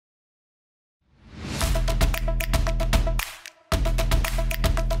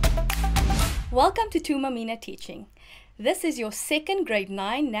Welcome to Thuma Mina Teaching. This is your second grade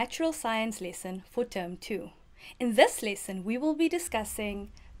 9 natural science lesson for term 2. In this lesson, we will be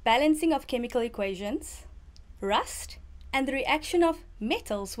discussing balancing of chemical equations, rust, and the reaction of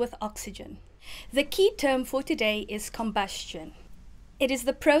metals with oxygen. The key term for today is combustion. It is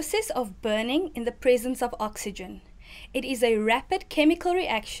the process of burning in the presence of oxygen. It is a rapid chemical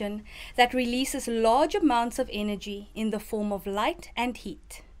reaction that releases large amounts of energy in the form of light and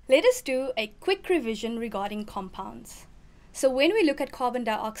heat. Let us do a quick revision regarding compounds. So when we look at carbon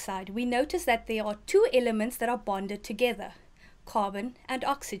dioxide, we notice that there are two elements that are bonded together, carbon and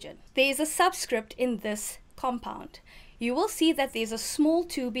oxygen. There is a subscript in this compound. You will see that there's a small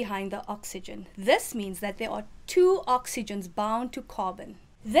 2 behind the oxygen. This means that there are two oxygens bound to carbon.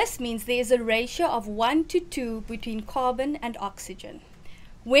 This means there is a ratio of 1 to 2 between carbon and oxygen.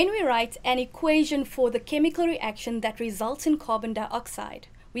 When we write an equation for the chemical reaction that results in carbon dioxide,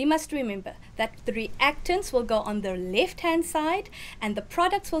 we must remember that the reactants will go on the left-hand side and the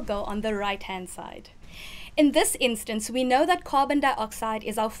products will go on the right-hand side. In this instance, we know that carbon dioxide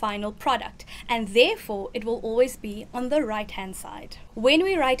is our final product, and therefore it will always be on the right-hand side. When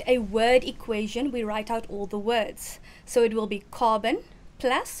we write a word equation, we write out all the words. So it will be carbon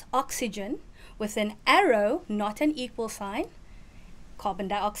plus oxygen with an arrow, not an equal sign, carbon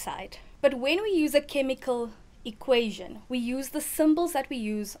dioxide. But when we use a chemical equation, we use the symbols that we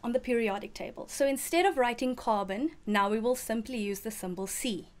use on the periodic table. So instead of writing carbon, now we will simply use the symbol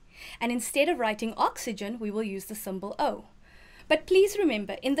C. And instead of writing oxygen, we will use the symbol O. But please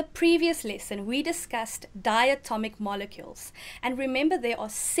remember, in the previous lesson, we discussed diatomic molecules. And remember, there are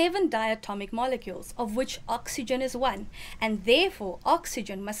 7 diatomic molecules, of which oxygen is 1. And therefore,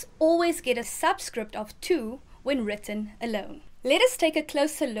 oxygen must always get a subscript of 2 when written alone. Let us take a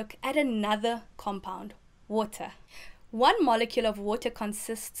closer look at another compound, water. One molecule of water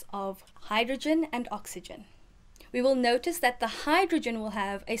consists of hydrogen and oxygen. We will notice that the hydrogen will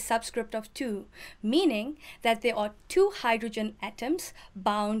have a subscript of 2, meaning that there are 2 hydrogen atoms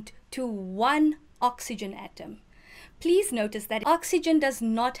bound to 1 oxygen atom. Please notice that oxygen does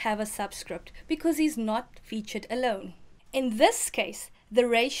not have a subscript because he's not featured alone. In this case, the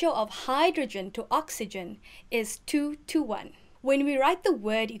ratio of hydrogen to oxygen is 2 to 1. When we write the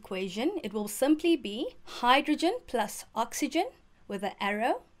word equation, it will simply be hydrogen plus oxygen with an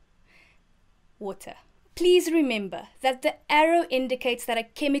arrow, water. Please remember that the arrow indicates that a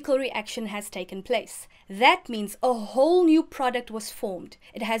chemical reaction has taken place. That means a whole new product was formed.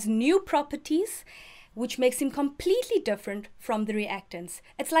 It has new properties, which makes him completely different from the reactants.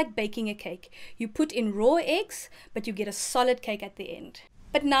 It's like baking a cake. You put in raw eggs, but you get a solid cake at the end.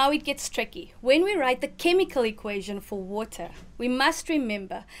 But now it gets tricky. When we write the chemical equation for water, we must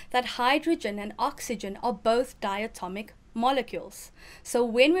remember that hydrogen and oxygen are both diatomic molecules. So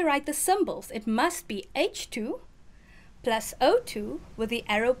when we write the symbols, it must be H2 plus O2 with the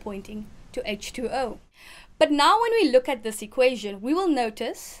arrow pointing to H2O. But now when we look at this equation, we will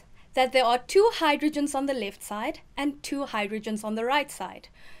notice that there are 2 hydrogens on the left side and 2 hydrogens on the right side.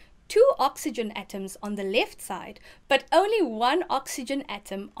 2 oxygen atoms on the left side, but only 1 oxygen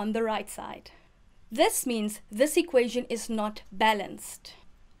atom on the right side. This means this equation is not balanced.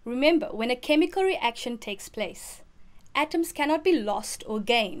 Remember, when a chemical reaction takes place, atoms cannot be lost or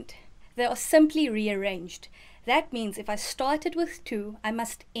gained. They are simply rearranged. That means if I started with 2, I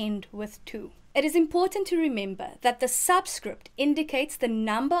must end with 2. It is important to remember that the subscript indicates the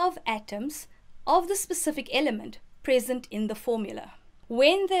number of atoms of the specific element present in the formula.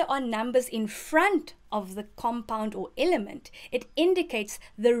 When there are numbers in front of the compound or element, it indicates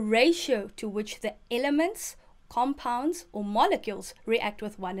the ratio to which the elements, compounds, or molecules react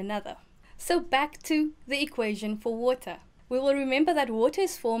with one another. So back to the equation for water. We will remember that water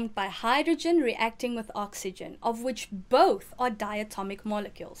is formed by hydrogen reacting with oxygen, of which both are diatomic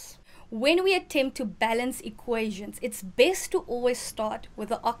molecules. When we attempt to balance equations, it's best to always start with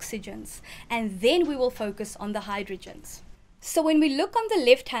the oxygens, and then we will focus on the hydrogens. So when we look on the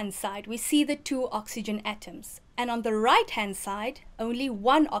left-hand side, we see the 2 oxygen atoms, and on the right-hand side, only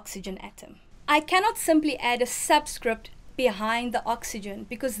 1 oxygen atom. I cannot simply add a subscript behind the oxygen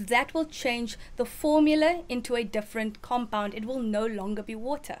because that will change the formula into a different compound. It will no longer be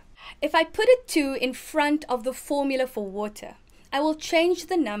water. If I put a 2 in front of the formula for water, I will change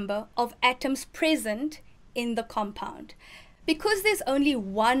the number of atoms present in the compound. Because there's only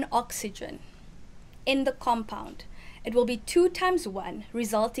 1 oxygen in the compound, it will be 2 times 1,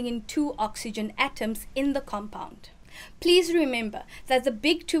 resulting in 2 oxygen atoms in the compound. Please remember that the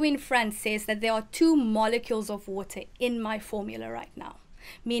big 2 in front says that there are 2 molecules of water in my formula right now.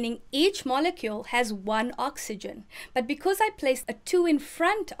 meaning each molecule has one oxygen. But because I placed a 2 in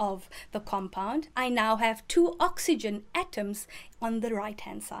front of the compound, I now have 2 oxygen atoms on the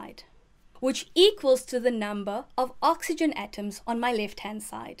right-hand side, which equals to the number of oxygen atoms on my left-hand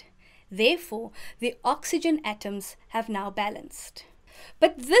side. Therefore, the oxygen atoms have now balanced.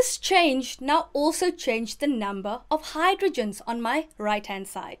 But this change now also changed the number of hydrogens on my right-hand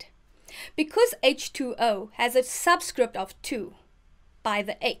side. Because H2O has a subscript of 2 by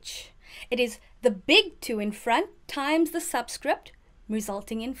the H, it is the big 2 in front times the subscript,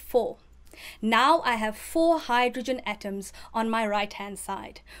 resulting in 4. Now I have 4 hydrogen atoms on my right-hand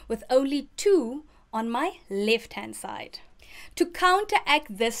side, with only 2 on my left-hand side. To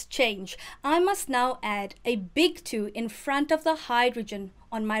counteract this change, I must now add a big 2 in front of the hydrogen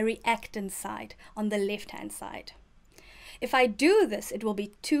on my reactant side, on the left-hand side. If I do this, it will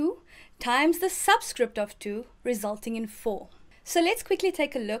be 2 times the subscript of 2, resulting in 4. So let's quickly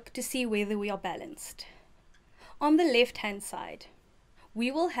take a look to see whether we are balanced. On the left-hand side,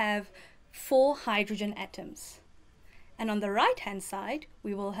 we will have 4 hydrogen atoms. And on the right-hand side,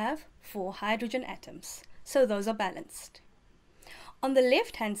 we will have 4 hydrogen atoms. So those are balanced. On the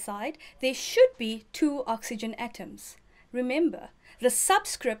left-hand side, there should be 2 oxygen atoms. Remember, the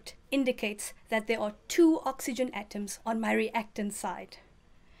subscript indicates that there are 2 oxygen atoms on my reactant side.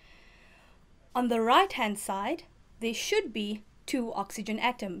 On the right-hand side, there should be 2 oxygen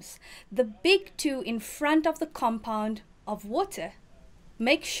atoms. The big 2 in front of the compound of water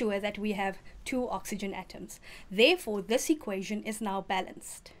makes sure that we have 2 oxygen atoms. Therefore, this equation is now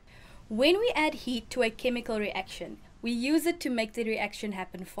balanced. When we add heat to a chemical reaction, we use it to make the reaction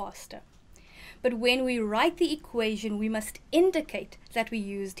happen faster. But when we write the equation, we must indicate that we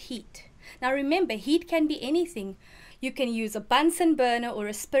used heat. Now remember, heat can be anything. You can use a Bunsen burner or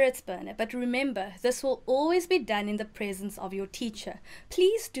a spirits burner, but remember, this will always be done in the presence of your teacher.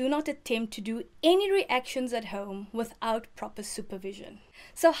 Please do not attempt to do any reactions at home without proper supervision.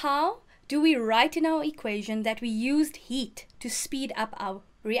 So how do we write in our equation that we used heat to speed up our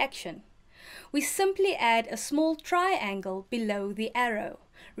reaction? We simply add a small triangle below the arrow.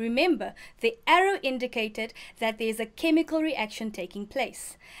 Remember, the arrow indicated that there is a chemical reaction taking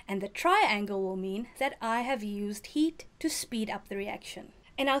place, and the triangle will mean that I have used heat to speed up the reaction.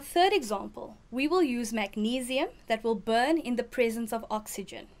 In our third example, we will use magnesium that will burn in the presence of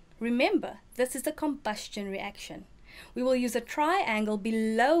oxygen. Remember, this is a combustion reaction. We will use a triangle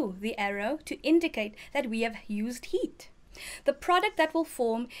below the arrow to indicate that we have used heat. The product that will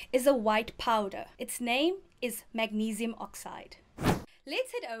form is a white powder. Its name is magnesium oxide.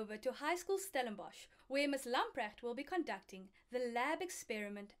 Let's head over to High School Stellenbosch, where Ms. Lamprecht will be conducting the lab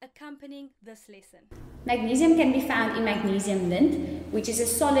experiment accompanying this lesson. Magnesium can be found in magnesium lint, which is a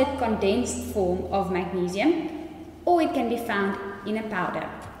solid condensed form of magnesium, or it can be found in a powder.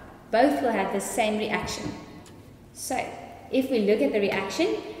 Both will have the same reaction. So, if we look at the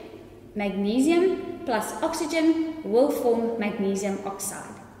reaction, magnesium plus oxygen will form magnesium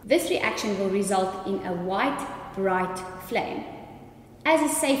oxide. This reaction will result in a white, bright flame. As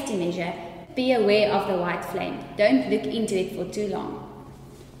a safety measure, be aware of the white flame. Don't look into it for too long.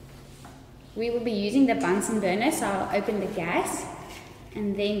 We will be using the Bunsen burner, so I'll open the gas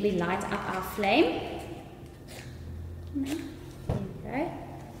and then we light up our flame. There we go.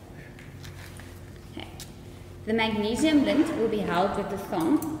 Okay. The magnesium lint will be held with the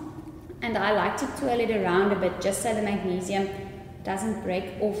thong, and I like to twirl it around a bit just so the magnesium doesn't break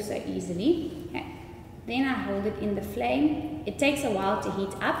off so easily. Okay. Then I hold it in the flame. It takes a while to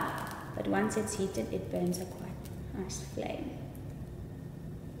heat up, but once it's heated, it burns a quite nice flame.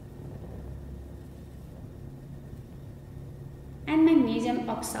 And magnesium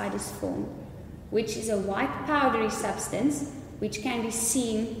oxide is formed, which is a white powdery substance which can be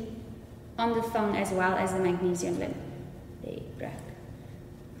seen on the thong as well as the magnesium lint. There it broke.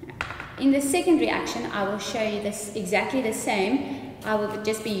 In the second reaction, I will show you this exactly the same. I will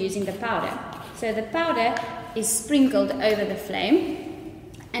just be using the powder. So the powder is sprinkled over the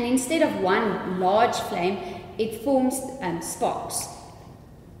flame, and instead of one large flame, it forms sparks.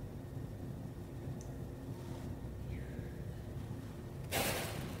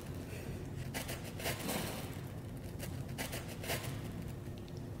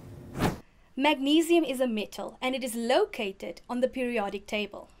 Magnesium is a metal and it is located on the periodic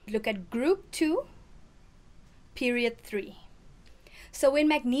table. Look at group 2, period 3. So when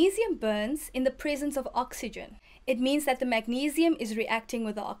magnesium burns in the presence of oxygen, it means that the magnesium is reacting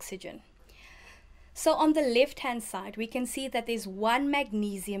with the oxygen. So on the left-hand side, we can see that there's one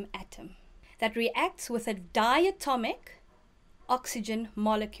magnesium atom that reacts with a diatomic oxygen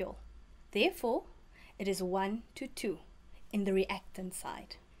molecule. Therefore, it is 1 to 2. in the reactant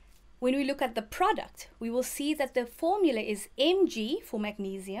side. When we look at the product, we will see that the formula is Mg for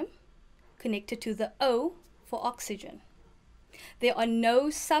magnesium connected to the O for oxygen. There are no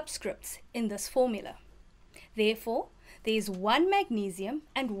subscripts in this formula. Therefore, there is one magnesium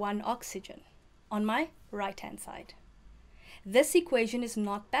and one oxygen on my right-hand side. This equation is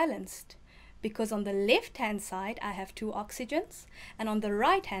not balanced because on the left-hand side I have two oxygens and on the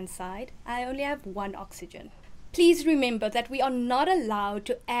right-hand side I only have one oxygen. Please remember that we are not allowed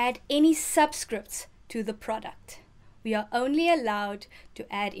to add any subscripts to the product. We are only allowed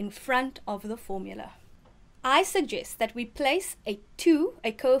to add in front of the formula. I suggest that we place a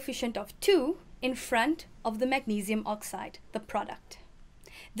coefficient of 2 in front of the magnesium oxide, the product.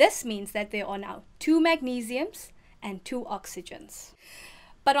 This means that there are now 2 magnesiums and 2 oxygens.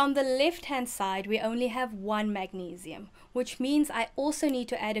 But on the left-hand side, we only have 1 magnesium, which means I also need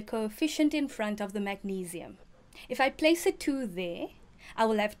to add a coefficient in front of the magnesium. If I place a 2 there, I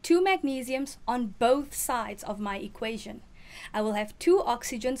will have 2 magnesiums on both sides of my equation. I will have 2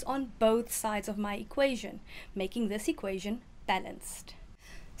 oxygens on both sides of my equation, making this equation balanced.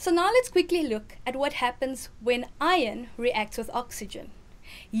 So now let's quickly look at what happens when iron reacts with oxygen.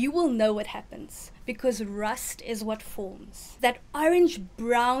 You will know what happens because rust is what forms. That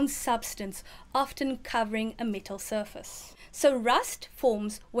orange-brown substance often covering a metal surface. So rust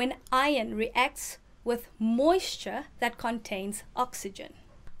forms when iron reacts with moisture that contains oxygen.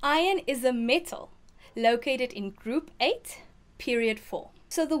 Iron is a metal located in group 8, period 4.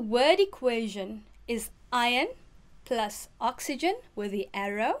 So the word equation is iron plus oxygen with the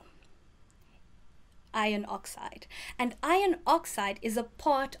arrow, iron oxide. And iron oxide is a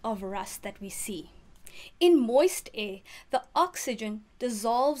part of rust that we see. In moist air, the oxygen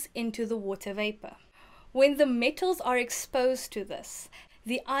dissolves into the water vapor. When the metals are exposed to this,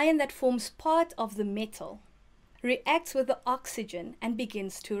 the iron that forms part of the metal reacts with the oxygen and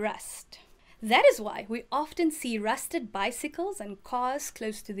begins to rust. That is why we often see rusted bicycles and cars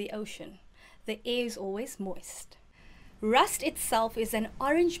close to the ocean. The air is always moist. Rust itself is an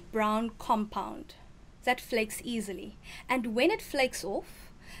orange-brown compound that flakes easily, and when it flakes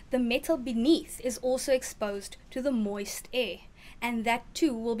off, the metal beneath is also exposed to the moist air, and that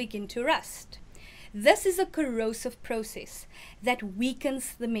too will begin to rust. This is a corrosive process that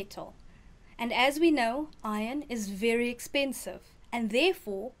weakens the metal, and as we know, iron is very expensive, and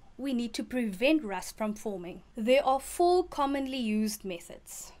therefore we need to prevent rust from forming. There are 4 commonly used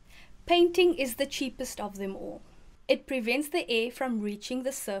methods. Painting is the cheapest of them all. It prevents the air from reaching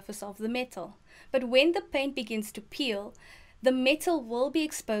the surface of the metal. But when the paint begins to peel, the metal will be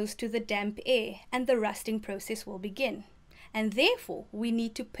exposed to the damp air and the rusting process will begin. And therefore, we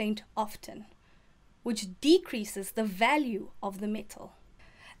need to paint often, which decreases the value of the metal.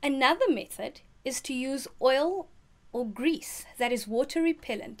 Another method is to use oil or grease that is water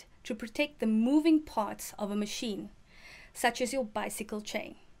repellent to protect the moving parts of a machine, such as your bicycle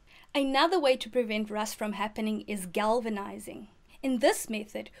chain. Another way to prevent rust from happening is galvanizing. In this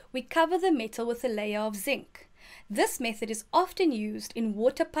method, we cover the metal with a layer of zinc. This method is often used in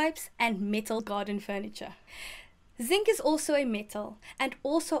water pipes and metal garden furniture. Zinc is also a metal and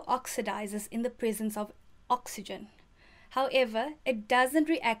also oxidizes in the presence of oxygen. However, it doesn't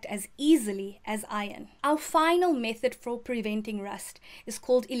react as easily as iron. Our final method for preventing rust is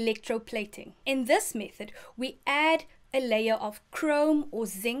called electroplating. In this method, we add a layer of chrome or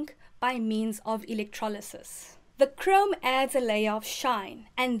zinc by means of electrolysis. The chrome adds a layer of shine,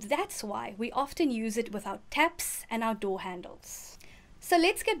 and that's why we often use it with our taps and our door handles. So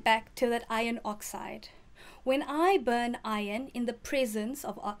let's get back to that iron oxide. When I burn iron in the presence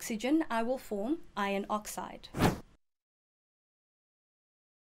of oxygen, I will form iron oxide.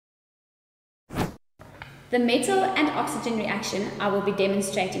 The metal and oxygen reaction I will be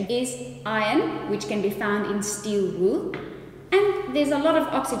demonstrating is iron, which can be found in steel wool, and there's a lot of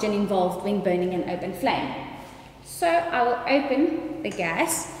oxygen involved when burning an open flame. So I will open the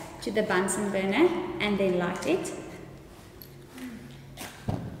gas to the Bunsen burner and then light it.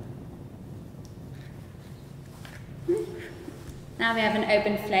 Now we have an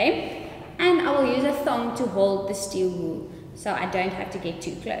open flame, and I will use a thong to hold the steel wool so I don't have to get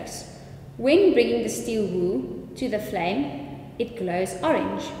too close. When bringing the steel wool to the flame, it glows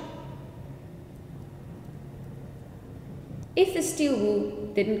orange. If the steel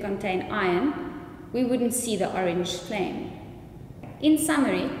wool didn't contain iron, we wouldn't see the orange flame. In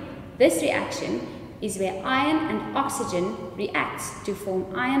summary, this reaction is where iron and oxygen reacts to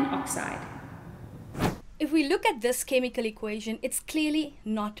form iron oxide. If we look at this chemical equation, it's clearly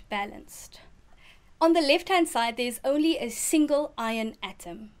not balanced. On the left-hand side, there is only a single iron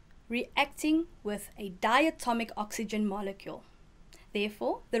atom, reacting with a diatomic oxygen molecule.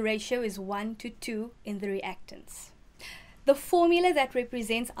 Therefore, the ratio is 1 to 2 in the reactants. The formula that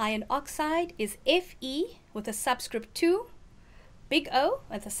represents iron oxide is Fe with a subscript 2, big O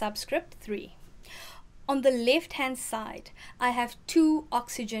with a subscript 3. On the left-hand side, I have 2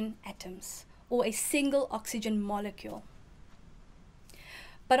 oxygen atoms, or a single oxygen molecule.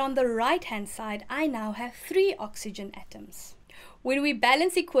 But on the right-hand side, I now have 3 oxygen atoms. When we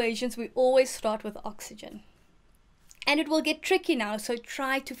balance equations, we always start with oxygen. And it will get tricky now, so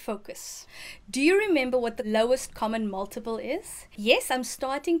try to focus. Do you remember what the lowest common multiple is? Yes, I'm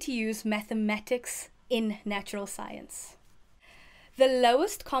starting to use mathematics in natural science. The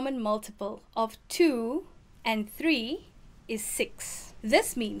lowest common multiple of 2 and 3 is 6.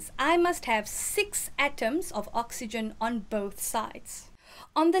 This means I must have 6 atoms of oxygen on both sides.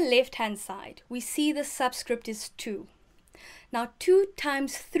 On the left-hand side, we see the subscript is 2. Now 2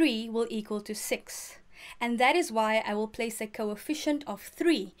 times 3 will equal to 6. And that is why I will place a coefficient of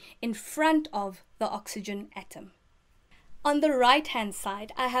 3 in front of the oxygen atom. On the right-hand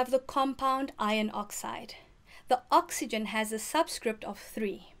side, I have the compound iron oxide. The oxygen has a subscript of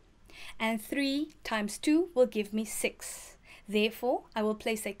 3. And 3 times 2 will give me 6. Therefore, I will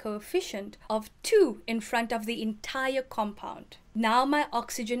place a coefficient of 2 in front of the entire compound. Now my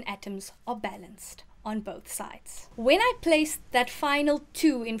oxygen atoms are balanced on both sides. When I place that final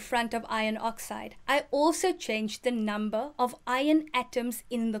 2 in front of iron oxide, I also change the number of iron atoms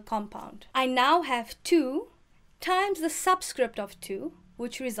in the compound. I now have 2 times the subscript of 2,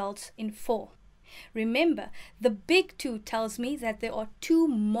 which results in 4. Remember, the big 2 tells me that there are 2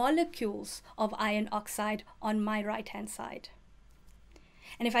 molecules of iron oxide on my right-hand side.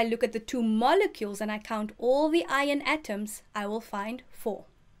 And if I look at the 2 molecules and I count all the iron atoms, I will find 4.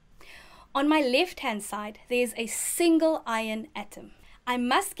 On my left-hand side, there is a single iron atom. I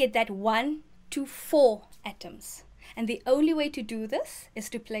must get that 1 to 4 atoms. And the only way to do this is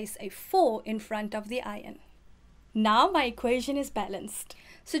to place a 4 in front of the iron. Now my equation is balanced.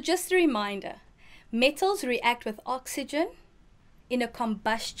 So just a reminder, metals react with oxygen in a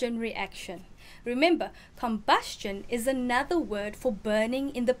combustion reaction. Remember, combustion is another word for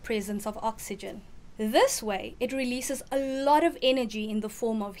burning in the presence of oxygen. This way, it releases a lot of energy in the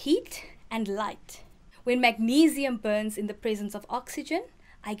form of heat and light. When magnesium burns in the presence of oxygen,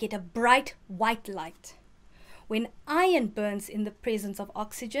 I get a bright white light. When iron burns in the presence of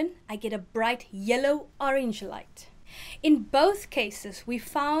oxygen, I get a bright yellow-orange light. In both cases, we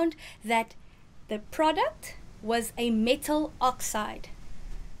found that the product was a metal oxide.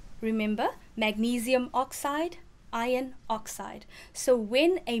 Remember, magnesium oxide, iron oxide. So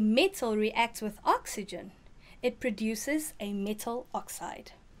when a metal reacts with oxygen, it produces a metal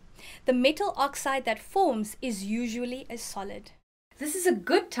oxide. The metal oxide that forms is usually a solid. This is a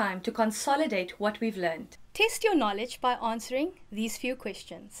good time to consolidate what we've learned. Test your knowledge by answering these few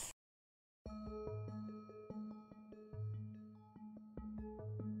questions.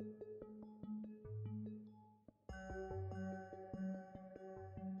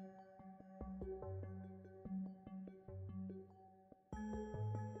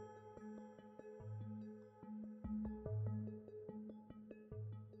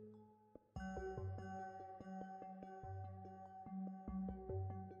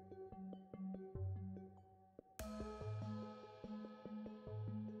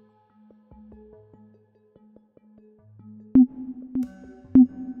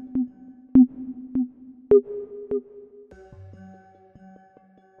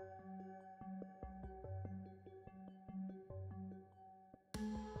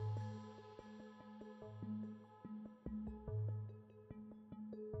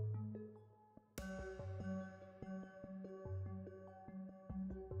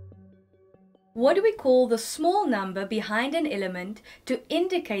 What do we call the small number behind an element to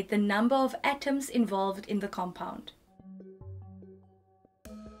indicate the number of atoms involved in the compound?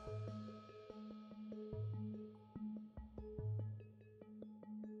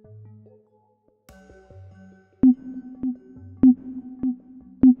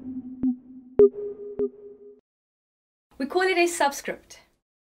 We call it a subscript.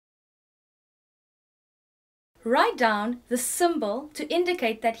 Write down the symbol to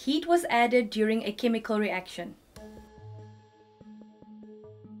indicate that heat was added during a chemical reaction.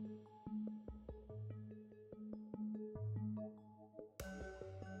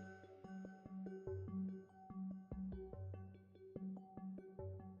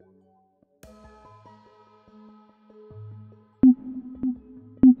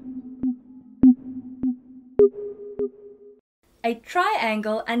 A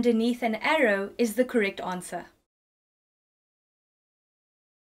triangle underneath an arrow is the correct answer.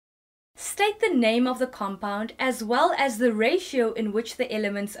 the name of the compound as well as the ratio in which the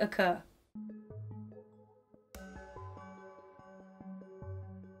elements occur.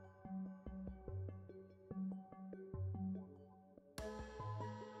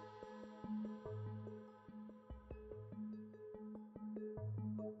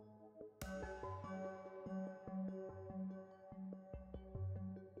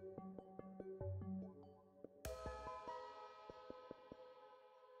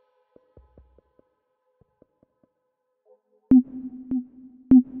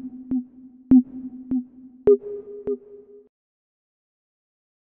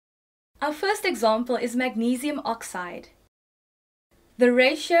 Our first example is magnesium oxide. The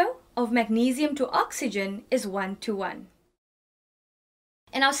ratio of magnesium to oxygen is 1:1.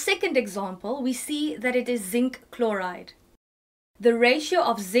 In our second example, we see that it is zinc chloride. The ratio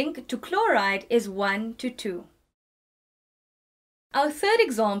of zinc to chloride is 1:2. Our third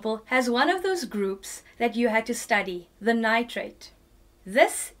example has one of those groups that you had to study, the nitrate.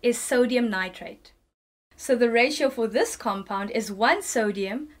 This is sodium nitrate. So the ratio for this compound is 1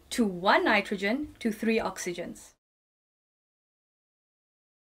 sodium to 1 nitrogen to 3 oxygens.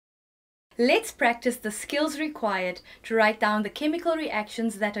 Let's practice the skills required to write down the chemical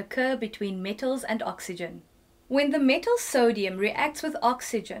reactions that occur between metals and oxygen. When the metal sodium reacts with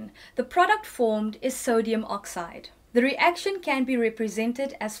oxygen, the product formed is sodium oxide. The reaction can be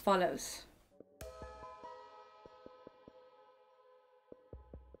represented as follows.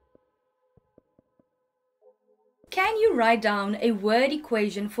 Can you write down a word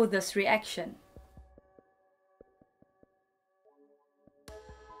equation for this reaction?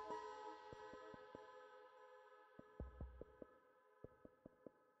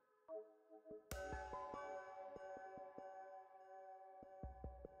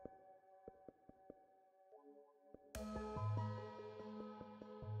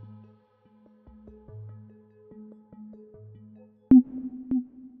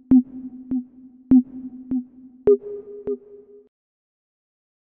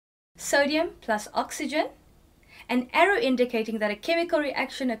 Sodium plus oxygen, an arrow indicating that a chemical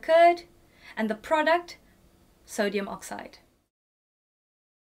reaction occurred, and the product, sodium oxide.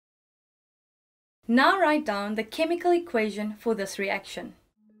 Now write down the chemical equation for this reaction.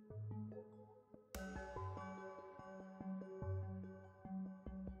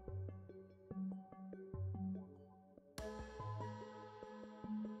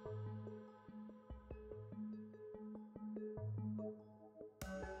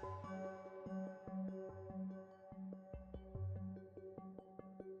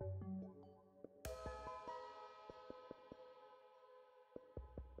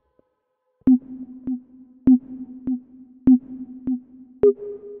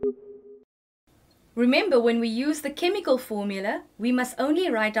 Remember, when we use the chemical formula, we must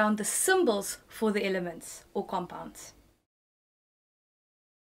only write down the symbols for the elements or compounds.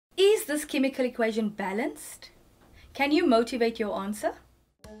 Is this chemical equation balanced? Can you motivate your answer?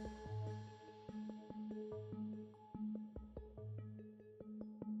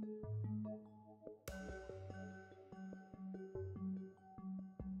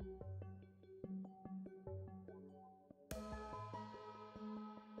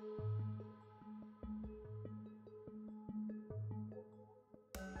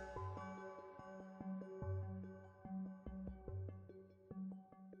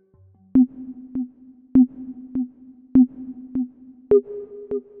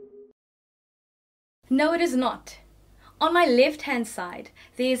 No, it is not. On my left-hand side,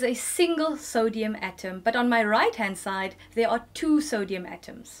 there is a single sodium atom, but on my right-hand side, there are 2 sodium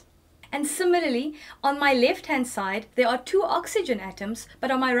atoms. And similarly, on my left-hand side, there are 2 oxygen atoms, but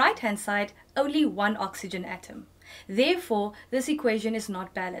on my right-hand side, only 1 oxygen atom. Therefore, this equation is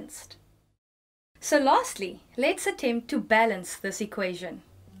not balanced. So lastly, let's attempt to balance this equation.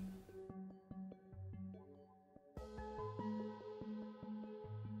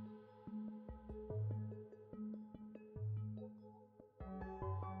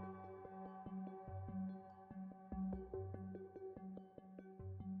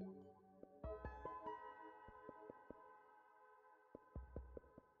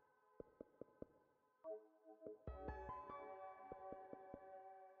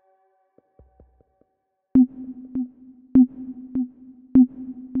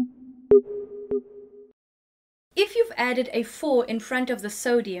 If you've added a 4 in front of the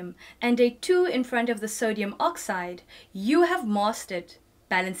sodium and a 2 in front of the sodium oxide, you have mastered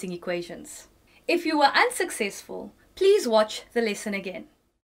balancing equations. If you were unsuccessful, please watch the lesson again.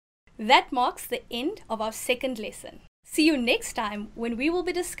 That marks the end of our second lesson. See you next time when we will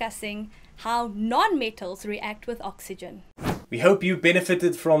be discussing how non-metals react with oxygen. We hope you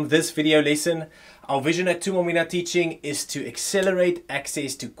benefited from this video lesson. Our vision at Thuma Mina Teaching is to accelerate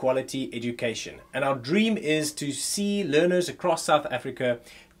access to quality education. And our dream is to see learners across South Africa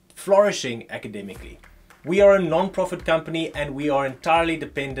flourishing academically. We are a non-profit company and we are entirely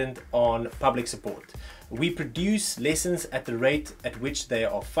dependent on public support. We produce lessons at the rate at which they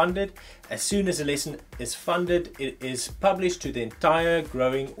are funded. As soon as a lesson is funded, it is published to the entire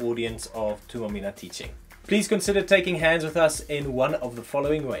growing audience of Thuma Mina Teaching. Please consider taking hands with us in one of the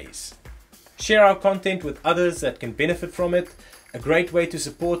following ways. Share our content with others that can benefit from it. A great way to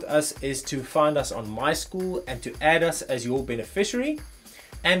support us is to find us on My School and to add us as your beneficiary.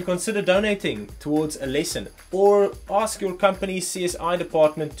 And consider donating towards a lesson or ask your company's CSI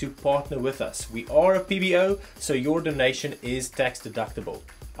department to partner with us. We are a PBO, so your donation is tax deductible.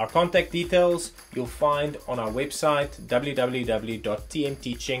 Our contact details you'll find on our website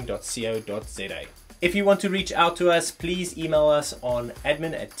www.tmteaching.co.za. If you want to reach out to us, please email us on